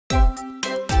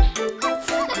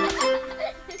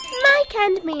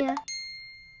and Mia.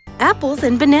 Apples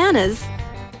and bananas.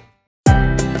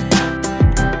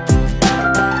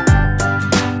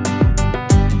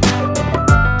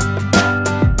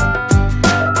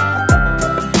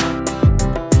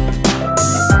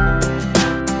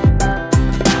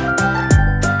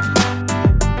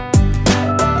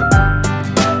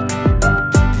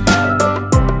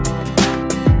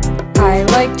 I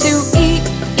like to eat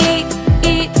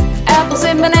apples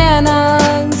and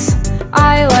bananas.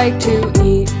 I like to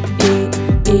eat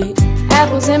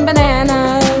apples and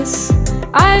bananas.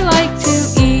 I like to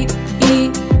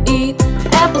eat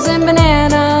apples and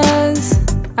bananas.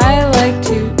 I like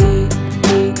to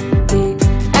eat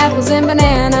apples and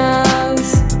bananas.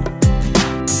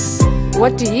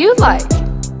 What do you like?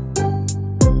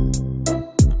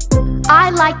 I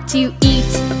like to eat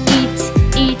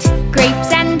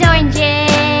grapes and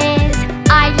oranges.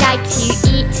 I like to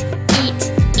eat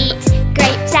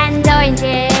grapes and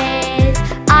oranges.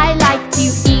 I like to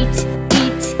eat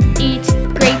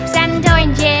grapes and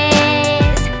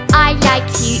oranges. I like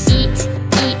to eat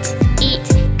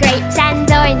grapes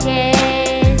and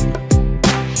oranges.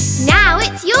 Now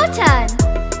it's your turn.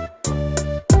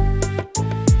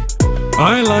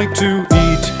 I like to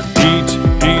eat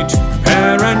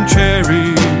pear and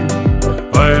cherry.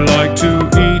 I like to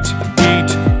eat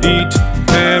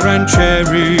pear and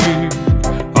cherry.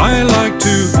 I like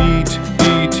to eat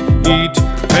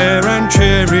pear and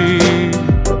cherry.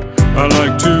 I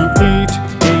like to eat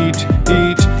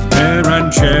pear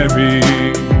and cherry.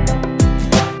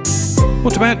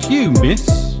 What about you, miss?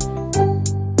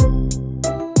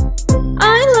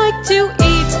 I like to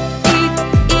eat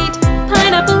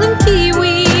pineapple and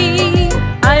kiwi.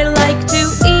 I like to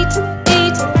eat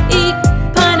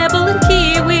pineapple and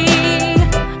kiwi.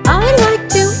 I like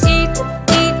to eat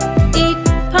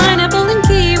pineapple and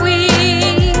kiwi.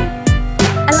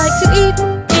 I like to eat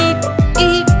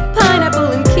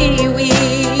pineapple and kiwi.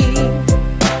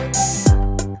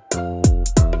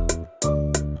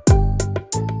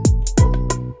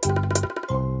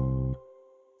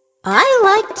 I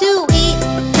like to eat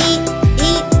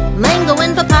mango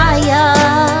and papaya.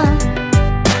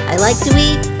 I like to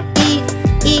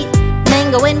eat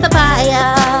mango and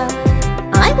papaya.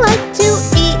 I like to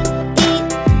eat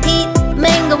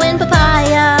mango and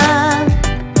papaya.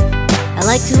 I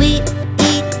like to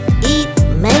eat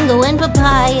mango and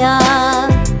papaya.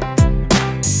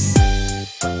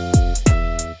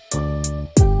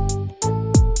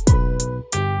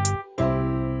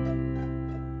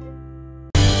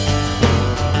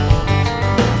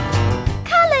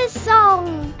 Colours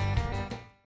song.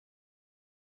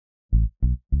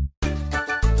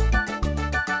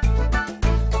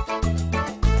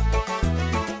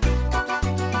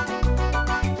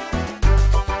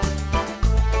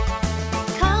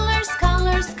 Colors,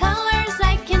 colors, colors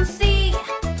I can see.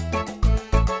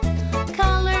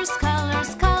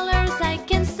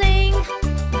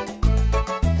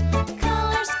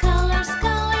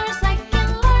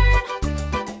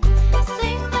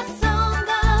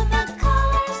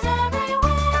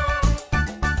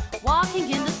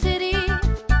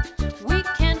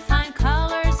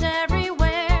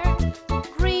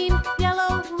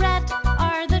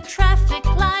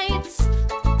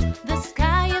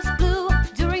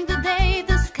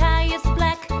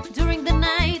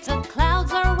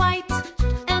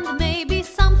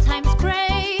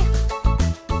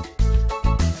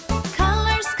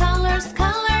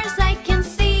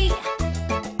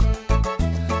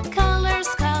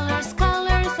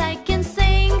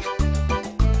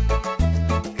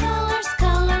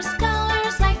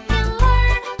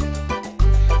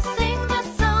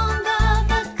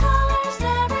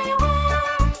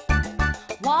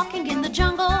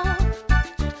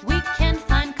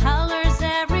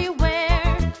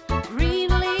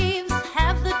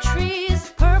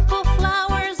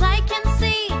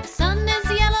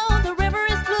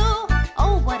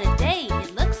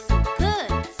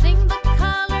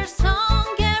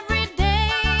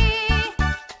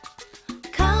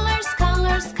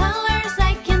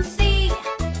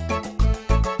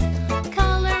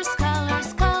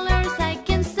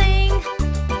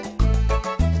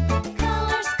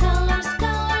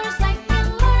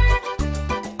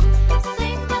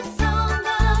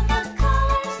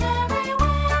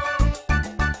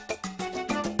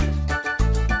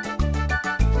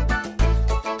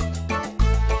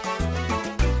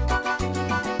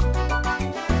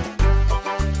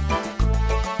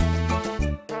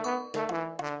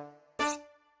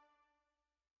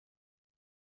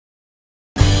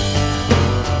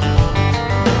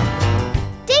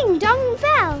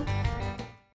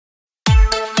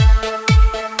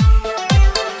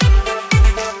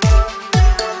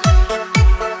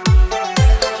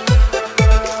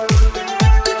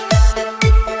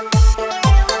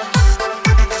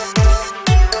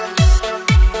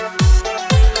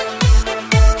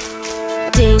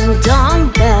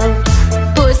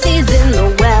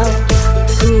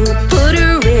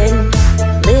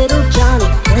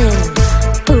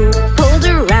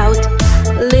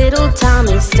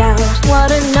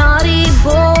 What a naughty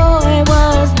boy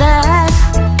was that,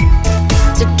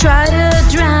 to try to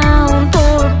drown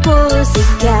poor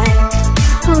pussycat,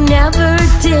 who never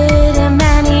did him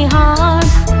any harm,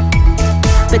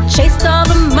 but chased all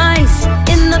the mice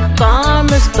in the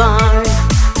farmer's barn.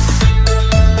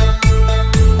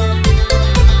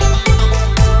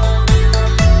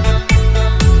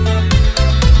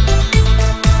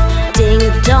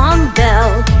 Ding-dong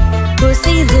bell,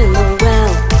 pussy's in the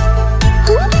well.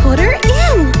 Who put her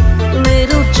in?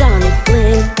 Little Johnny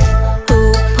Flynn.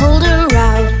 Who pulled her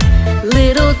out?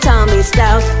 Little Tommy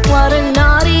Stout. What a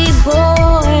naughty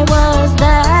boy was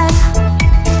that,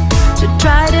 to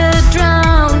try to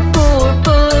drown poor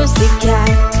pussycat,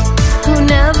 who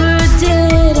never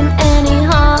did him any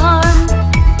harm,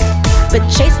 but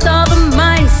chased all the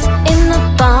mice in the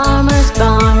farmer's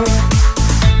barn.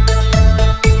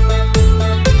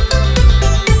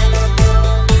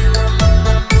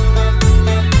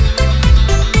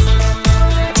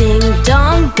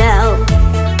 Ding-dong bell,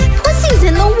 pussy's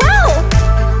in the well.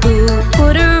 Who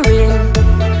put her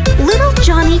in? Little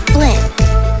Johnny Flynn.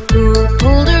 Who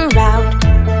pulled her out?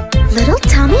 Little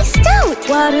Tommy Stout.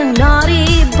 What a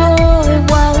naughty boy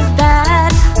was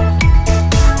that,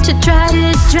 to try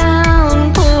to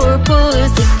drown poor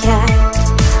pussycat,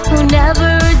 who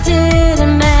never did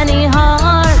him any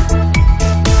harm,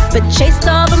 but chased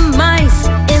all the mice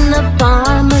in the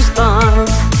farmer's barn.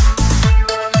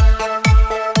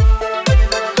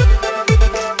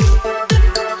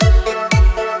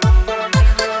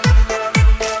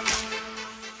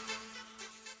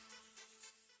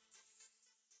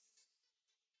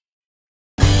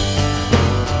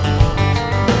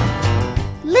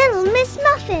 Little Miss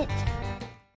Muffet.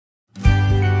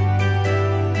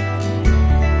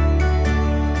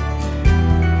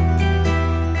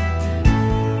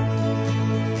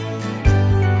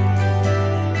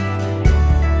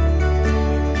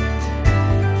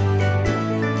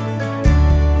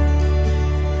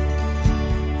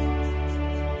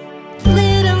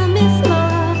 Little Miss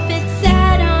Muffet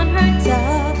sat on her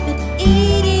tuffet,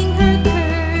 eating her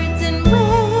curds and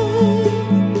whey.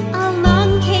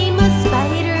 Along came a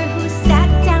spider who sat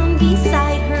down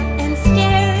beside her and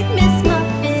scared Miss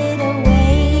Muffet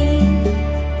away.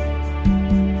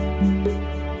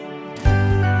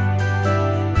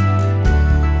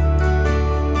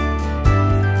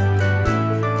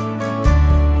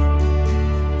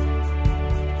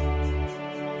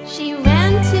 She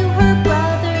ran to her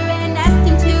brother and asked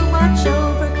him to watch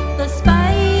over the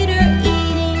spider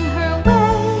eating her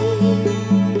way.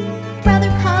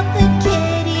 Brother called the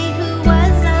kitty, who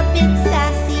was a bit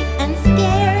sassy, and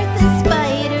scared the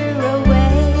spider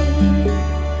away.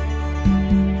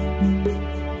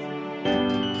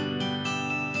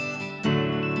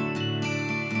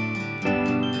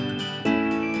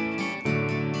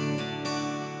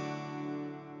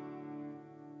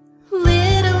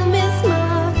 Little Miss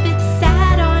Muffet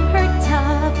sat on her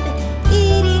tuffet,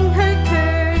 eating her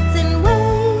curds and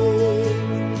whey.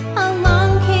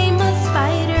 Along came a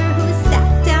spider who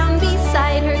sat down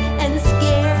beside her and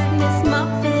scared Miss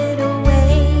Muffet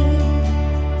away.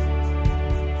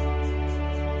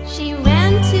 She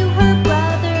ran to her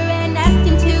brother and asked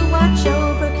him to watch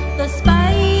over the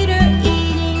spider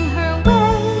eating her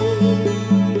way.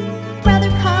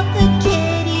 Brother called the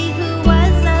kitty, who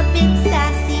was a bit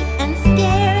sassy, and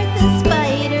scared the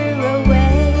spider away.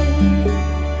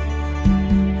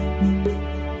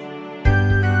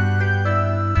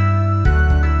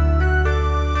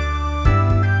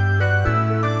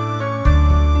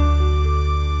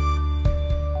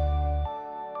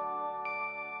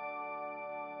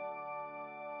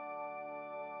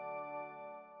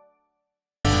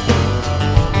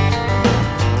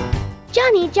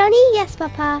 Johnny, Johnny, yes,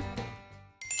 Papa.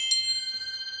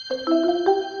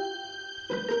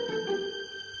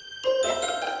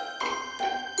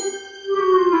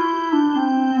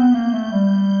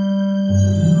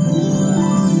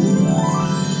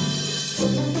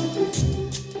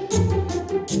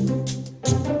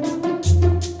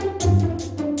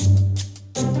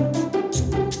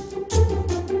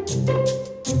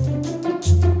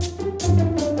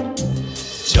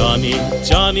 Johnny,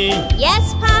 Johnny,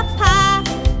 Yes, Papa.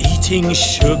 eating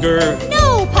sugar,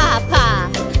 No, Papa.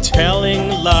 telling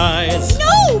lies.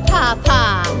 No,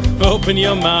 Papa. Open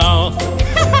your mouth.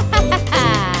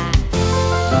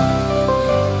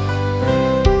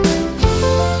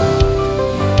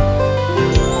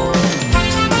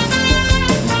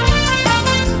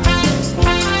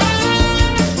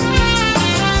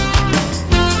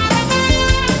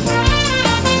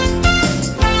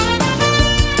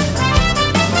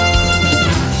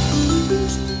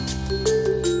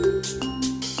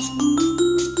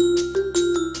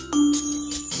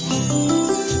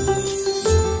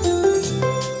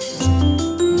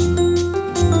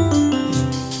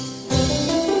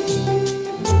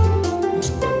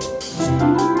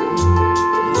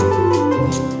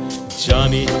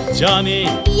 Johnny?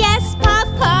 Yes,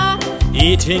 Papa.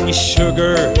 Eating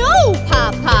sugar? No,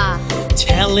 Papa.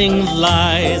 Telling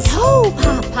lies? No,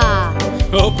 Papa.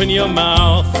 Open your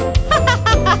mouth.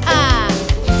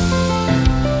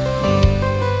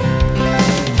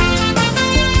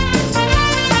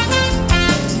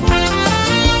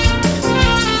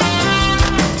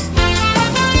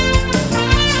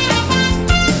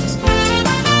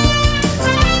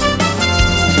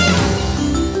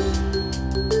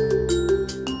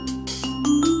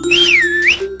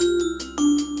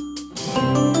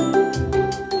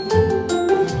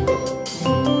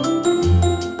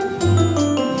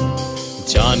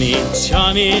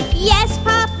 Johnny? Yes,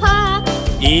 Papa.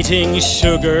 Eating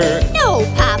sugar? No,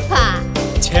 Papa.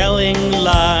 Telling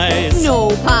lies? No,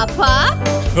 Papa.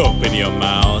 Open your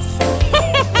mouth.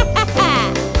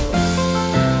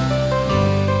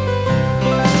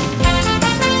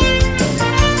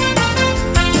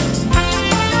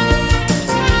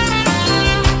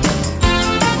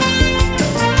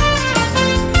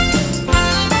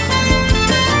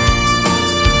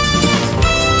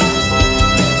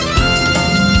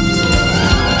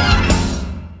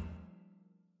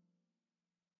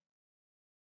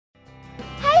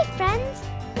 Hey friends,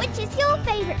 which is your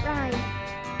favourite rhyme?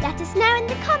 Let us know in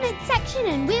the comments section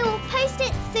and we will post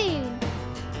it soon.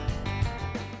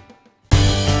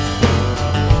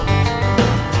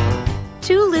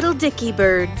 Two little dicky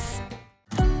birds.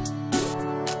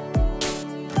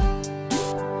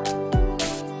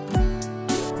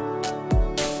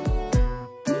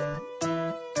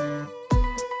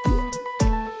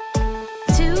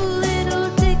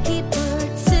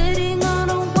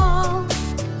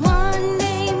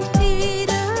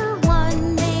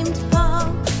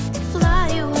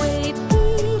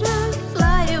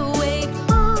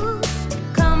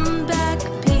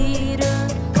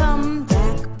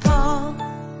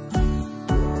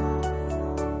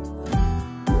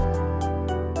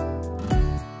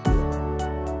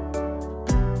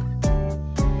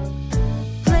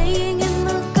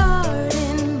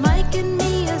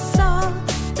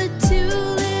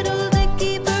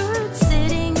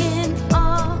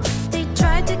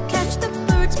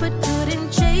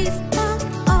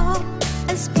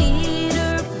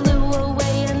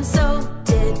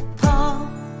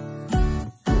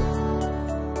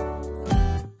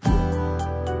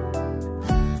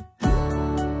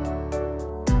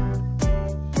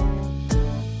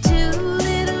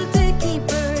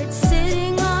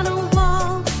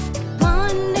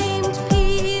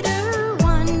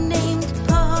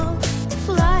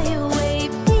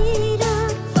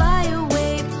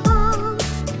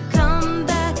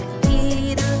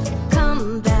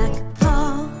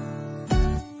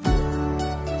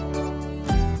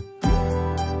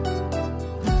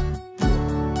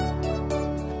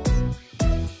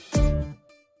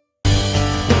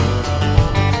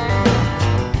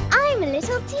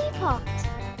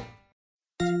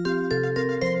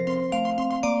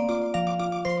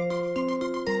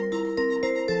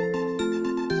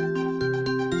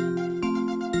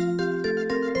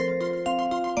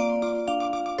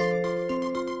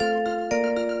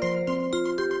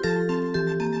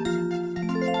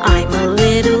 I'm a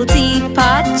little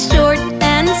teapot, short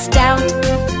and stout.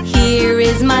 Here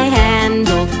is my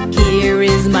handle, here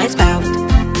is my spout.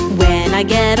 When I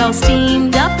get all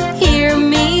steamed up, hear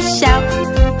me shout.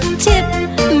 Tip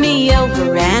me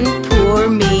over and pour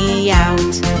me out.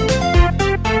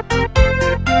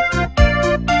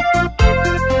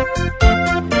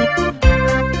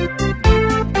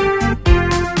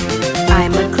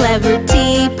 I'm a clever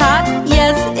teapot,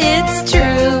 yes, it's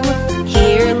true.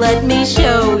 Here, let me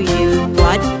show you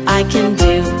what I can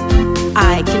do.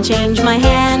 I can change my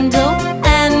handle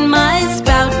and my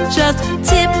spout. Just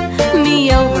tip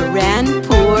me over and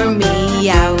pour me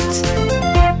out.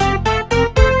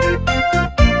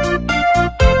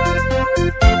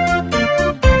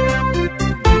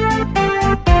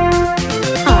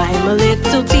 I'm a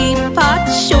little teapot,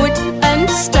 short and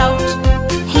stout.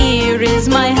 Here is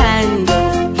my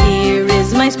handle, here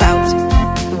is my spout.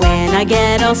 When I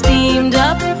get all steamed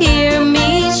up, hear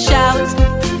me shout.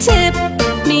 Tip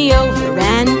me over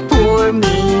and pour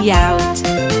me out.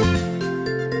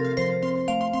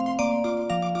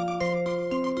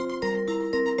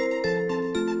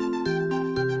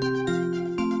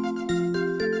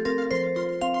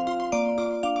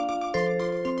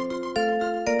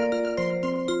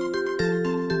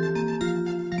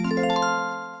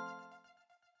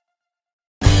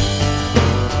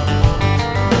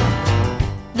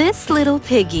 This little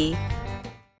piggy.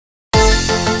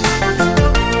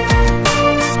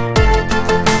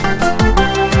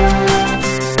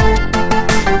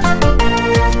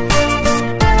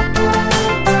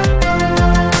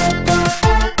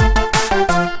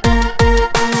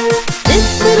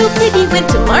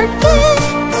 went to market.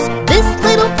 This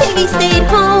little piggy stayed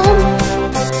home.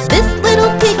 This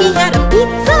little piggy had a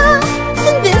pizza,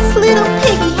 and this little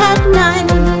piggy had none.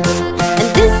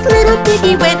 And this little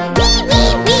piggy went wee,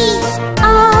 wee, wee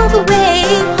all the way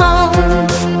home.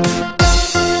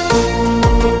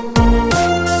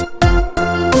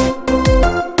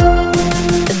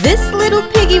 This little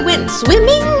piggy went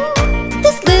swimming.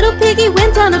 This little piggy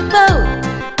went on a boat.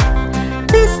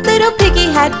 This little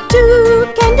piggy had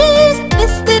 2 candies.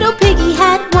 This little piggy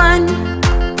had 1.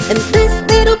 And this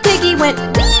little piggy went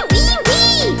wee, wee,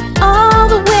 wee all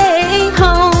the way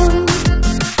home.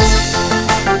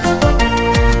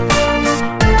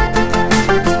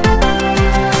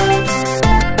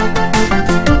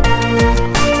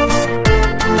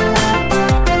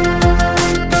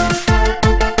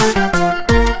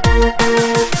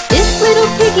 This little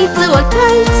piggy flew a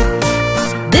kite.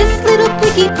 This little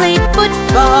piggy played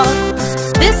football.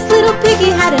 This little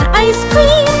piggy had an ice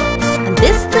cream, and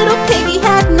this little piggy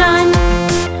had none.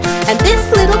 And this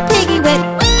little piggy went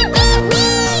wee, wee,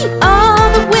 wee all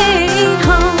the way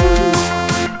home.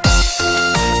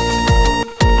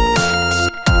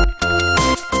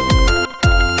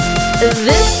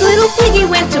 This little piggy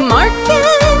went to market.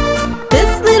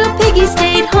 This little piggy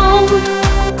stayed home.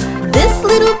 This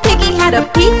little piggy had a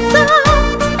pizza,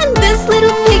 and this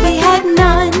little piggy had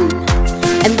none.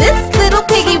 And this little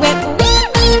piggy went wee,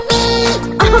 wee,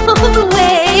 wee all the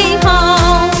way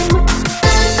home.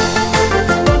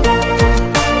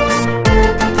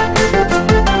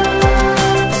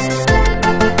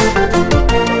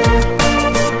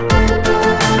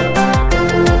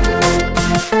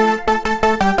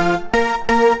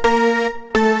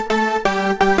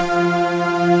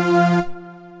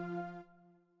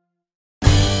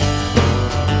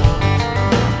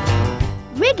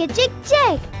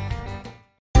 Rig-a-jig-jig.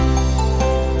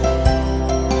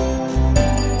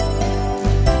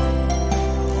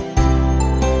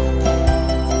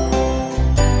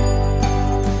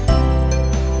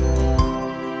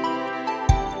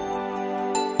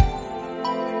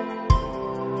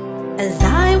 As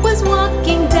I was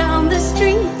walking down the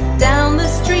street, down the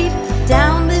street,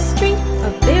 down the street, a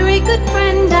very good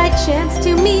friend I chanced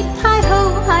to meet.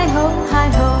 Hi-ho, hi-ho,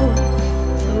 hi-ho.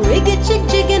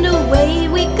 Rig-a-jig-jig and away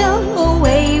we go,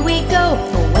 away we go,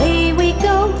 away we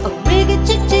go. A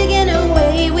rig-a-jig-jig and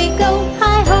away we go.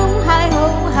 Hi-ho, hi-ho,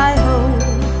 hi-ho.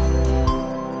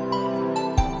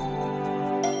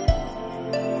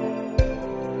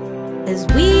 As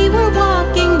we were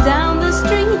walking down the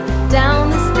street, down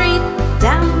the street,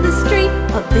 down the street,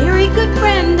 a very good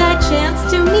friend I chanced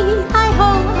to meet.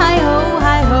 Hi-ho, hi-ho,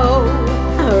 hi-ho.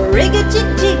 A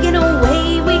rig-a-jig-jig and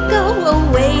away we go,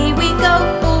 away we go,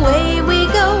 away we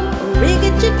go. A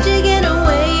rig-a-jig-jig and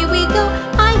away we go.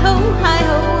 Hi-ho,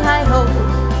 hi-ho, hi-ho.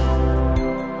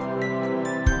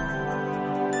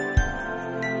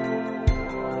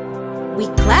 We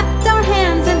clapped our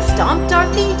hands and stomped our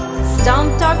feet,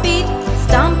 stomped our feet,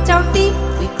 stomped our feet.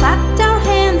 We clapped our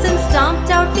hands and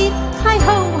stomped our feet.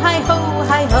 Hi-ho, hi-ho,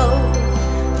 hi-ho.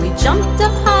 We jumped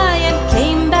up high and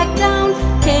came back down,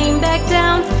 came back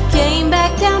down, came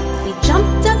back down. We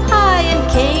jumped up high and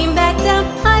came back down.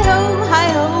 Hi-ho,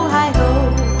 hi-ho, hi-ho.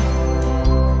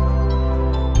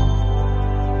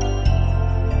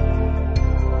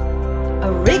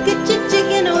 A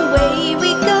rig-a-jig-jig and away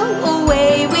we go,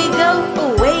 away we go,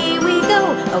 away we go.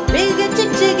 A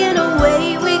rig-a-jig-jig and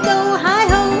away we go.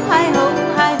 Hi-ho, hi-ho,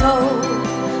 hi-ho.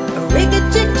 A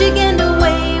rig-a-jig-jig and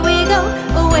away we go,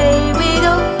 away we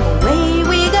go, away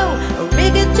we go. A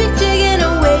rig-a-jig-jig and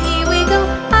away we go.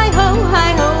 Hi-ho,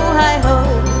 hi-ho, hi-ho.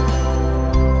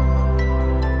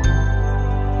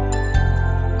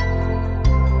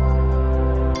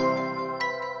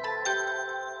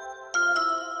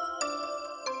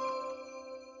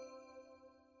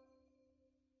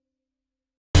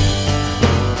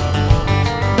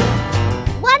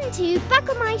 To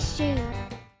buckle my shoe.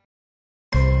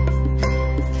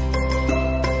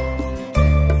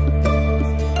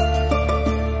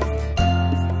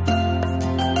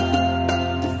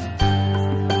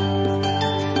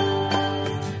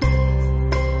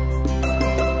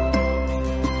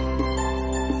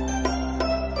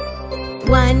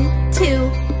 One, two,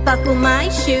 buckle my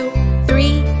shoe.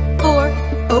 3, 4,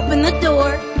 open the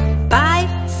door.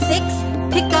 5, 6,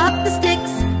 pick up the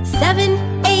sticks. 7,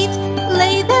 8,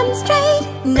 lay them straight.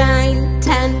 9,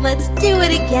 10, let's do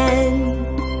it again.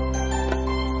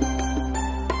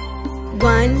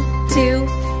 1, 2,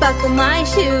 buckle my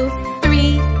shoe.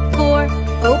 3, 4,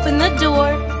 open the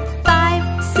door.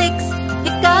 5, 6,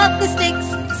 pick up the sticks.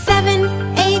 7,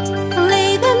 8,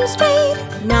 lay them straight.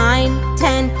 9,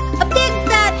 10, a big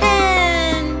fat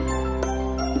hen.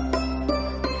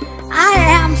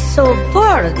 so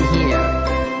bored here.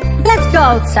 Let's go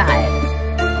outside.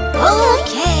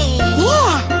 Okay.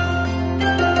 Yeah.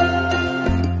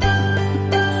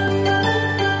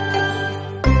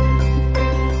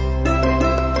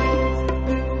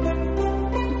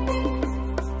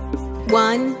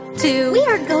 One, two, We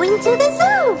are going to the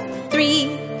zoo.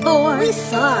 3, 4. We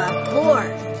saw a boar.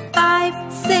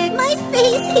 5, 6. My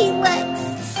face, he licks.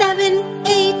 7,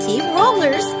 8. He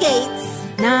roller skates.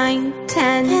 9,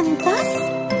 10. And thus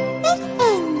it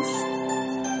ends.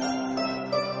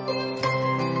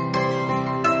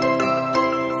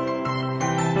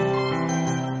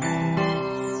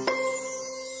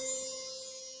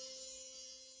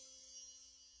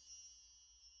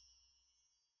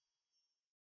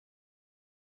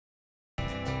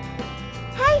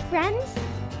 Hi friends!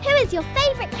 Who is your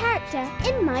favourite character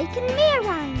in Mike and Mia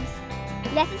rhymes?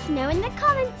 Let us know in the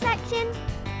comment section.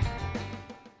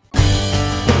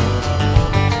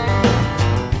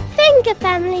 Finger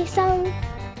Family Song.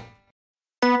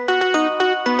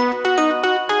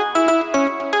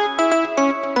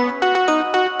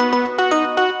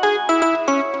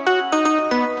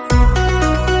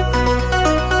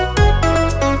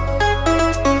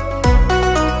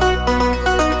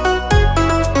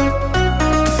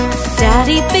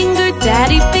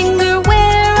 Daddy finger,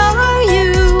 where are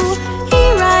you?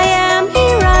 Here I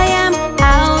am,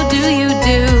 how do you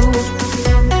do?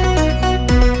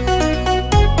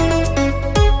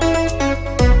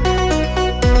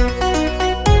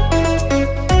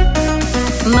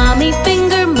 Mommy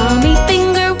finger,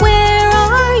 where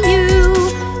are you?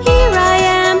 Here I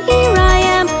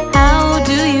am, how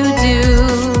do you do?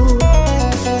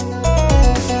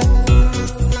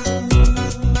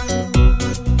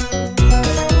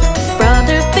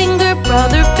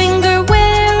 Brother finger,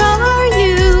 where are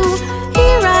you?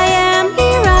 Here I am,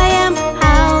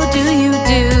 how do you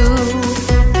do?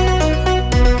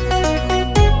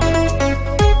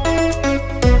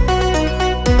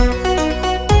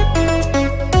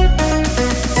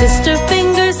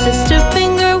 Sister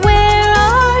finger, where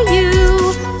are you?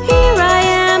 Here I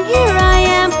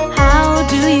am, how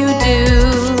do you do?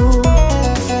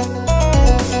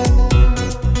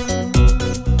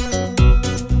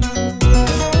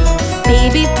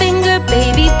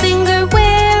 Baby finger,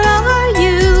 where are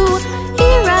you?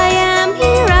 Here I am,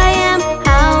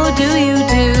 how do you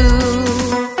do?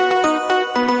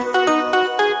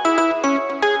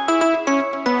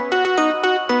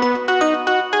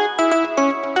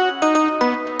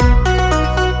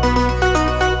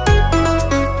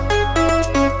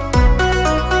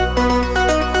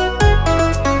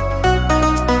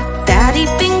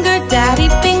 Daddy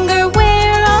finger,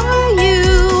 where are you?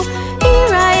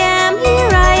 Here I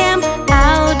am,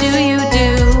 how do you do?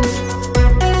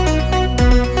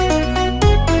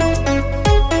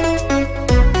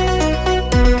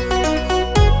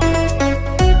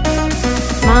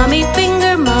 Mommy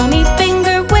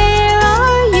finger, where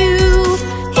are you?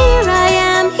 Here I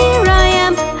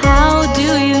am, how do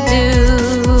you do?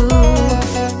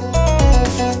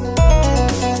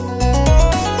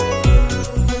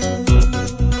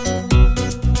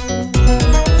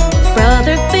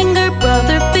 Brother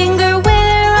finger,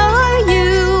 where are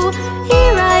you?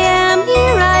 Here I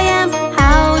am,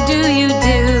 how do you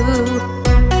do?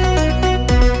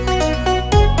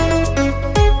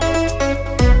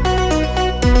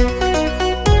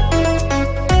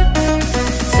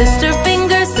 Sister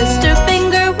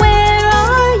finger, where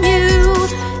are you?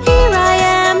 Here I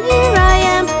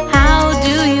am, how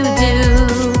do you do?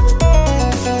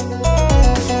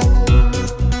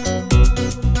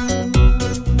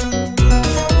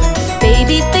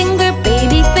 Baby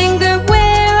finger,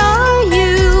 where are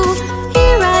you?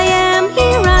 Here I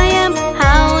am,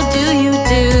 how do you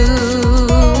do?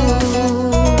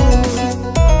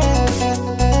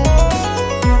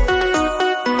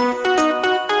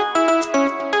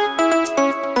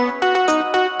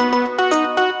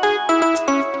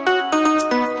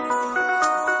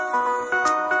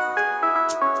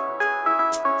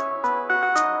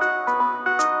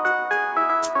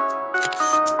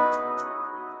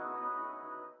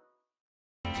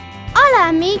 Hola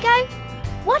amigo!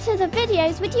 What other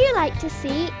videos would you like to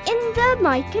see in the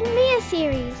Mike and Mia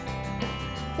series?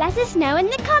 Let us know in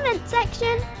the comment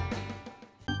section.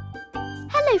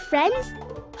 Hello friends!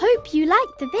 Hope you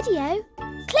liked the video.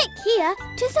 Click here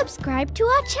to subscribe to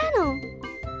our channel.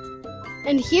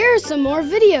 And here are some more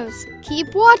videos.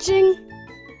 Keep watching.